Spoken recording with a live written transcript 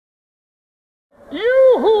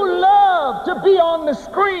who love to be on the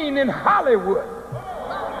screen in Hollywood,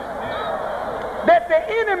 that the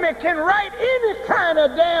enemy can write any kind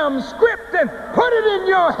of damn script and put it in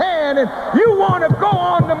your hand and you want to go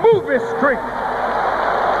on the movie screen.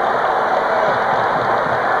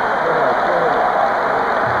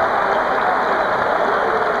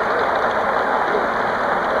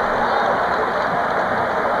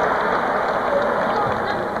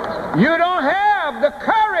 You don't have the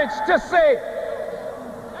courage to say,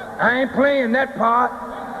 I ain't playing that part.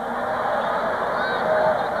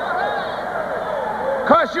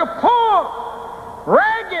 Because you're poor,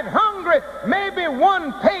 ragged, hungry, maybe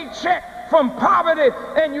one paycheck from poverty,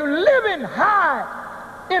 and you're living high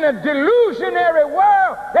in a delusionary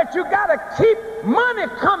world that you got to keep money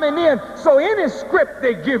coming in, so any script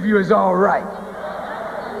they give you is all right.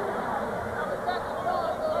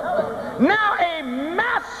 Now a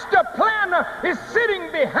master planner is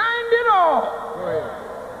sitting behind it all.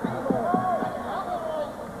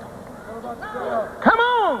 Come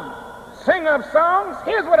on, sing up songs.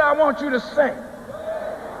 Here's what I want you to sing.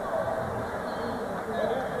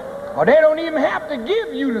 Or they don't even have to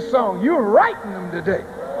give you the song. You're writing them today.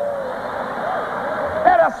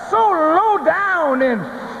 That are so low down and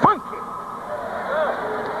funky.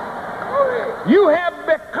 You have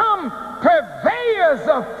become purveyors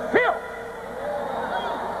of filth.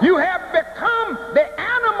 You have become the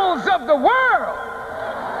animals of the world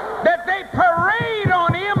that they parade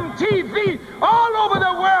on MTV all over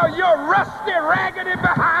the world, your rusty, raggedy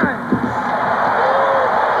behinds.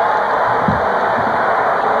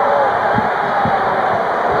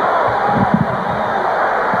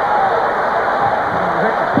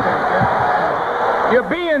 You're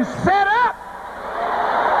being set up.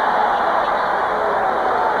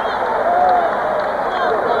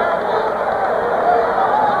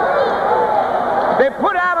 They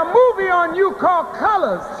put out a movie on you called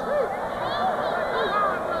Colors,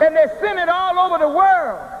 and they send it all over the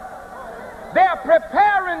world. They're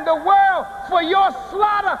preparing the world for your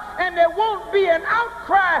slaughter, and there won't be an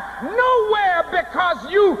outcry nowhere because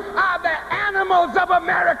you are the animals of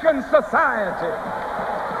American society.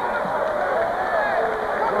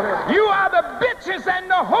 You are the bitches and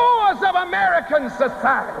the whores of American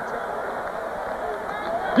society.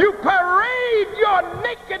 You parade your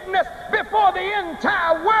nakedness before the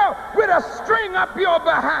entire world with a string up your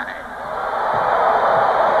behind.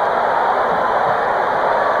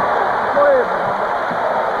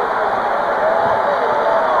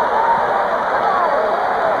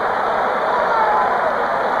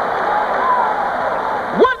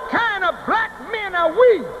 What kind of black men are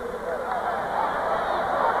we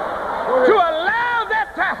to allow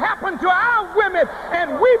that to happen to our women,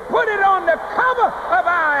 and we put it on the cover of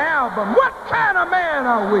our album? What kind of man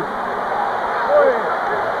are we?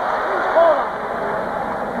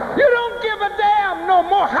 You don't give a damn no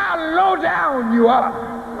more how low down you are,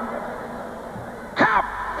 how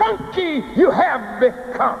funky you have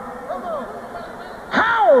become,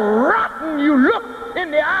 how rotten you look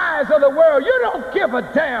in the eyes of the world. You don't give a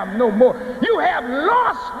damn no more. You have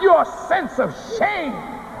lost your sense of shame.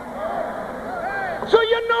 So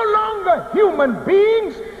you're no longer human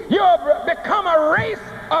beings. You've become a race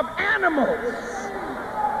of animals.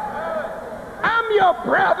 I'm your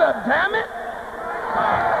brother, damn it.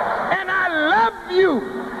 And I love you.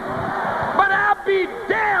 But I'll be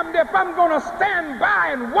damned if I'm going to stand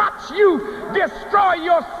by and watch you destroy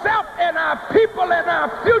yourself and our people and our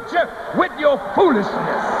future with your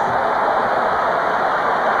foolishness.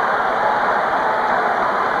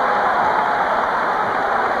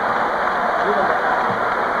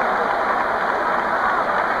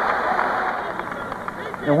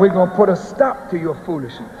 And we're going to put a stop to your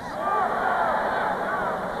foolishness.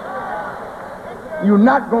 You're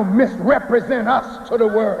not going to misrepresent us to the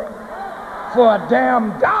world for a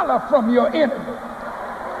damn dollar from your enemy.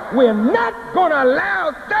 We're not going to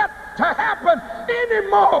allow that to happen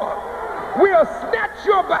anymore. We'll snatch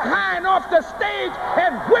your behind off the stage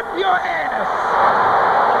and whip your ass.